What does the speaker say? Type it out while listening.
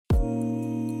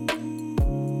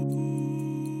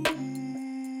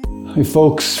Hi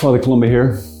folks, Father Columba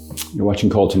here. You're watching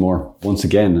Call to More. Once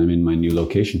again, I'm in my new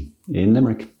location in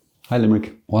Limerick. Hi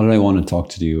Limerick. What did I want to talk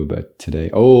to you about today?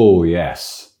 Oh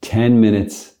yes, 10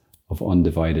 minutes of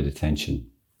undivided attention.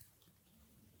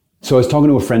 So I was talking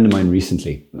to a friend of mine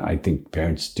recently. I think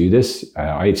parents do this.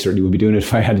 I certainly would be doing it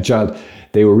if I had a child.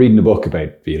 They were reading a book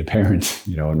about being a parent,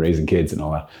 and raising kids and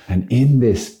all that. And in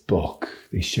this book,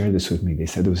 they shared this with me. They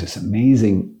said there was this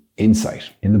amazing insight.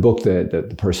 In the book,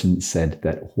 the person said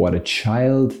that what a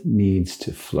child needs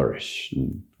to flourish,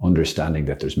 and understanding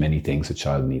that there's many things a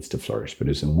child needs to flourish, but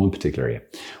it's in one particular area.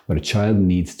 What a child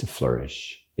needs to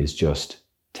flourish is just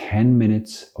 10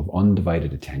 minutes of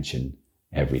undivided attention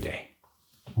every day.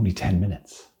 Only 10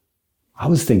 minutes. I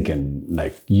was thinking,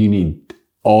 you need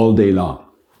all day long.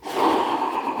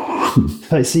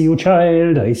 I see you,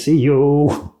 child. I see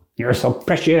you. You're so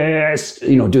precious.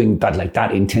 Doing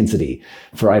that intensity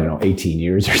for, 18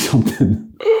 years or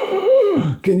something.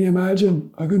 Can you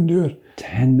imagine? I couldn't do it.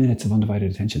 10 minutes of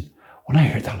undivided attention. When I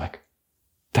heard that,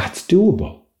 that's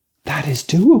doable. That is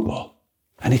doable.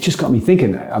 And it just got me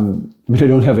thinking. I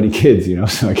don't have any kids,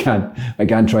 so I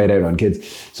can't try it out on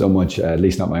kids so much, at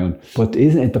least not my own. But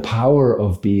isn't it the power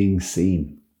of being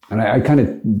seen? And I kind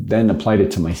of then applied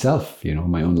it to myself,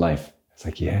 my own life.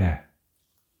 It's yeah.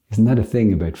 Isn't that a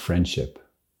thing about friendship?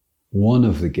 One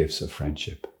of the gifts of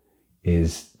friendship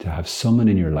is to have someone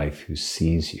in your life who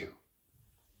sees you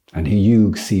and who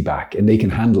you see back, and they can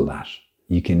handle that.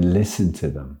 You can listen to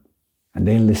them and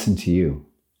they'll listen to you.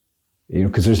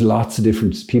 Because there's lots of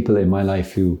different people in my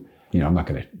life who, I'm not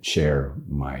going to share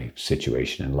my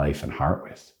situation in life and heart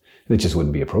with. It just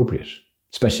wouldn't be appropriate,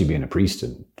 especially being a priest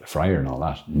and a friar and all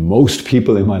that. Most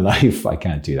people in my life, I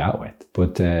can't do that with.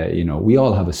 But, we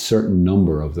all have a certain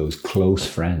number of those close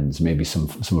friends. Maybe some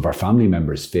of our family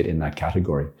members fit in that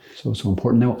category. So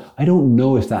important. Now, I don't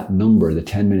know if that number, the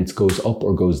 10 minutes, goes up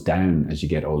or goes down as you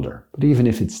get older. But even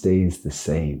if it stays the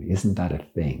same, isn't that a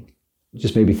thing? It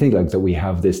just made me think that we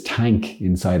have this tank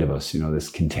inside of us, this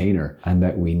container, and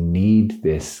that we need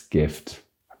this gift,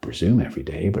 I presume every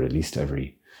day, but at least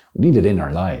we need it in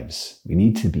our lives. We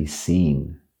need to be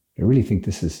seen. I really think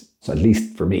this is, at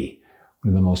least for me,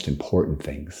 one of the most important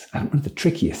things and one of the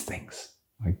trickiest things.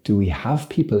 Do we have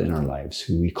people in our lives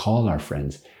who we call our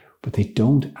friends, but they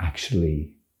don't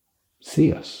actually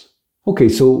see us? Okay,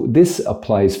 so this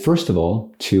applies first of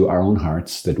all to our own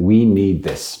hearts, that we need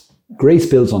this. Grace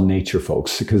builds on nature,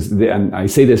 folks, and I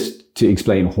say this to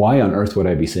explain why on earth would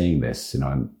I be saying this?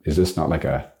 Is this not like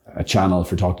a channel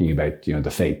for talking about,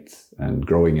 the faith and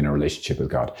growing in a relationship with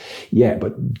God? Yeah,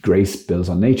 but grace builds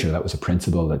on nature. That was a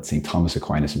principle that St. Thomas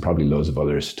Aquinas and probably loads of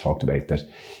others talked about, that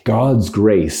God's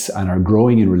grace and our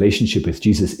growing in relationship with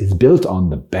Jesus is built on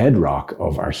the bedrock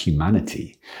of our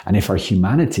humanity. And if our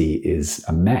humanity is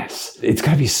a mess, it's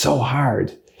going to be so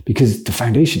hard because the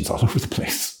foundation's all over the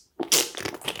place.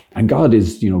 And God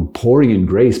is, pouring in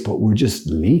grace, but we're just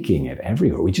leaking it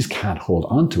everywhere. We just can't hold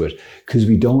on to it because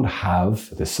we don't have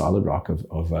the solid rock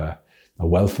of a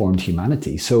well-formed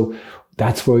humanity. So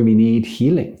that's where we need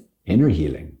healing, inner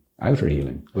healing, outer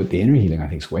healing. But the inner healing, I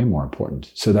think, is way more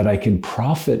important, so that I can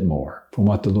profit more from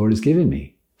what the Lord has given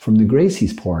me, from the grace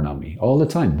he's pouring on me all the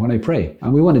time when I pray.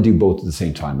 And we want to do both at the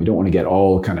same time. We don't want to get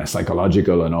all kind of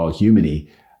psychological and all human-y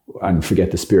and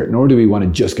forget the spirit, nor do we want to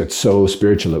just get so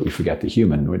spiritual that we forget the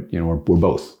human. We're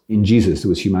both. In Jesus, there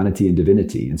was humanity and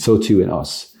divinity, and so too in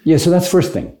us. Yeah, so that's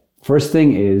first thing. First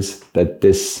thing is that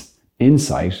this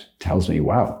insight tells me,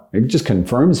 wow, it just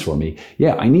confirms for me,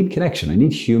 yeah, I need connection. I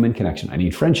need human connection. I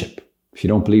need friendship. If you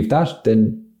don't believe that,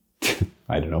 then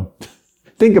I don't know.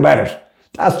 Think about it.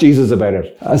 Ask Jesus about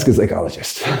it. Ask a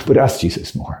psychologist, but ask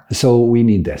Jesus more. So we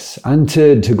need this. And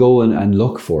to go and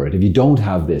look for it. If you don't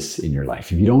have this in your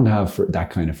life, if you don't have that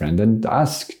kind of friend, then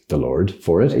ask the Lord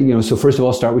for it. So first of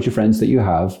all, start with your friends that you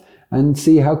have and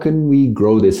see how can we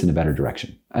grow this in a better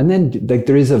direction. And then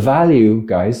there is a value,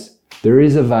 guys. There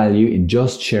is a value in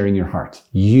just sharing your heart.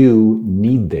 You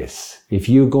need this. If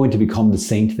you're going to become the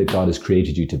saint that God has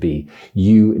created you to be,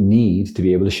 you need to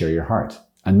be able to share your heart,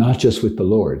 and not just with the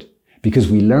Lord.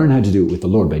 Because we learn how to do it with the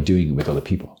Lord by doing it with other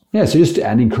people. Yeah, so just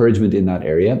an encouragement in that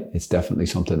area. It's definitely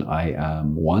something I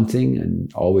am wanting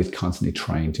and always constantly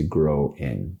trying to grow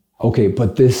in. Okay,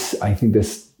 but I think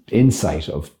this insight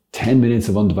of 10 minutes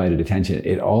of undivided attention,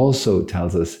 it also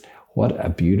tells us what a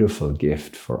beautiful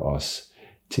gift for us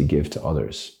to give to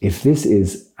others. If this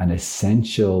is an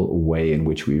essential way in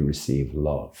which we receive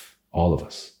love, all of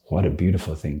us, what a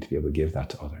beautiful thing to be able to give that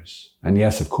to others. And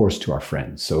yes, of course, to our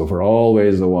friends. So if we're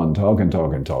always the one talking,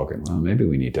 well, maybe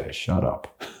we need to shut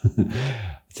up.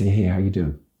 Say, hey, how you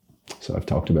doing? So I've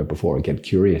talked about before, get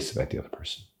curious about the other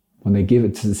person. When they give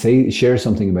it to share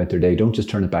something about their day, don't just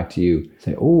turn it back to you.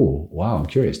 Say, oh, wow, I'm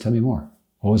curious. Tell me more.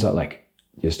 What was that like?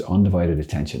 Just undivided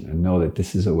attention, and know that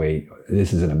this is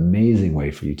an amazing way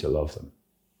for you to love them.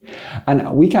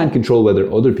 And we can't control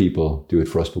whether other people do it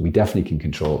for us, but we definitely can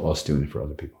control us doing it for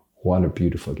other people. What a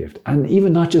beautiful gift. And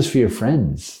even not just for your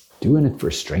friends, doing it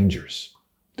for strangers,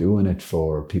 doing it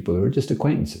for people who are just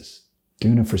acquaintances,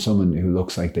 doing it for someone who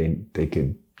looks like they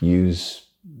could use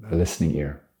a listening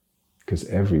ear. Because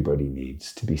everybody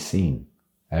needs to be seen.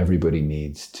 Everybody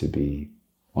needs to be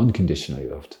unconditionally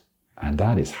loved. And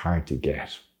that is hard to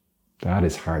get. That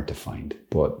is hard to find.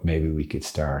 But maybe we could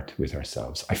start with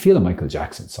ourselves. I feel a Michael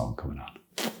Jackson song coming on.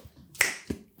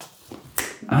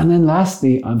 And then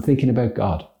lastly, I'm thinking about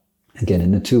God. Again,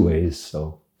 in the two ways,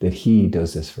 so that he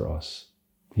does this for us.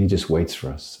 He just waits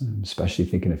for us. I'm especially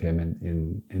thinking of him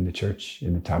in the church,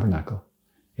 in the tabernacle,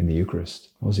 in the Eucharist.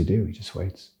 What does he do? He just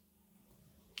waits.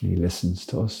 He listens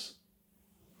to us.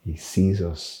 He sees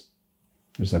us.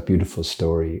 There's that beautiful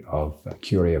story of a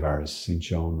curé of ours, St.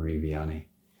 Jean-Marie Vianney.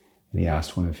 And he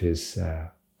asked one of this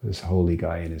holy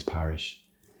guy in his parish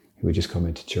who would just come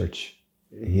into church.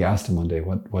 He asked him one day,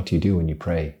 what do you do when you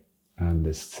pray? And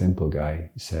this simple guy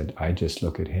said, I just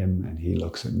look at him and he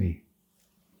looks at me.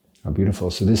 How beautiful.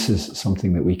 So this is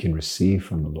something that we can receive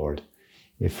from the Lord,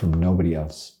 if from nobody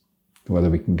else.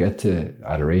 Whether we can get to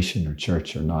adoration or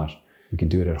church or not, we can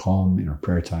do it at home in our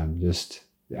prayer time. Just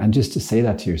to say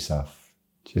that to yourself.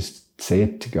 Just say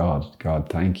it to God. God,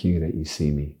 thank you that you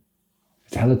see me.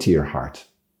 Tell it to your heart.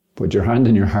 Put your hand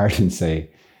in your heart and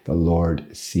say, the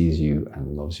Lord sees you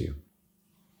and loves you.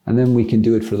 And then we can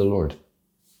do it for the Lord.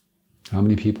 How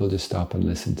many people just stop and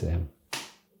listen to him?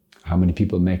 How many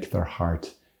people make their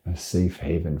heart a safe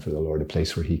haven for the Lord, a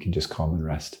place where he can just come and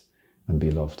rest and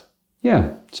be loved?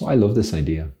 Yeah, so I love this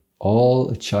idea. All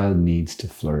a child needs to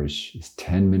flourish is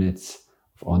 10 minutes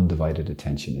of undivided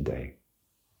attention a day.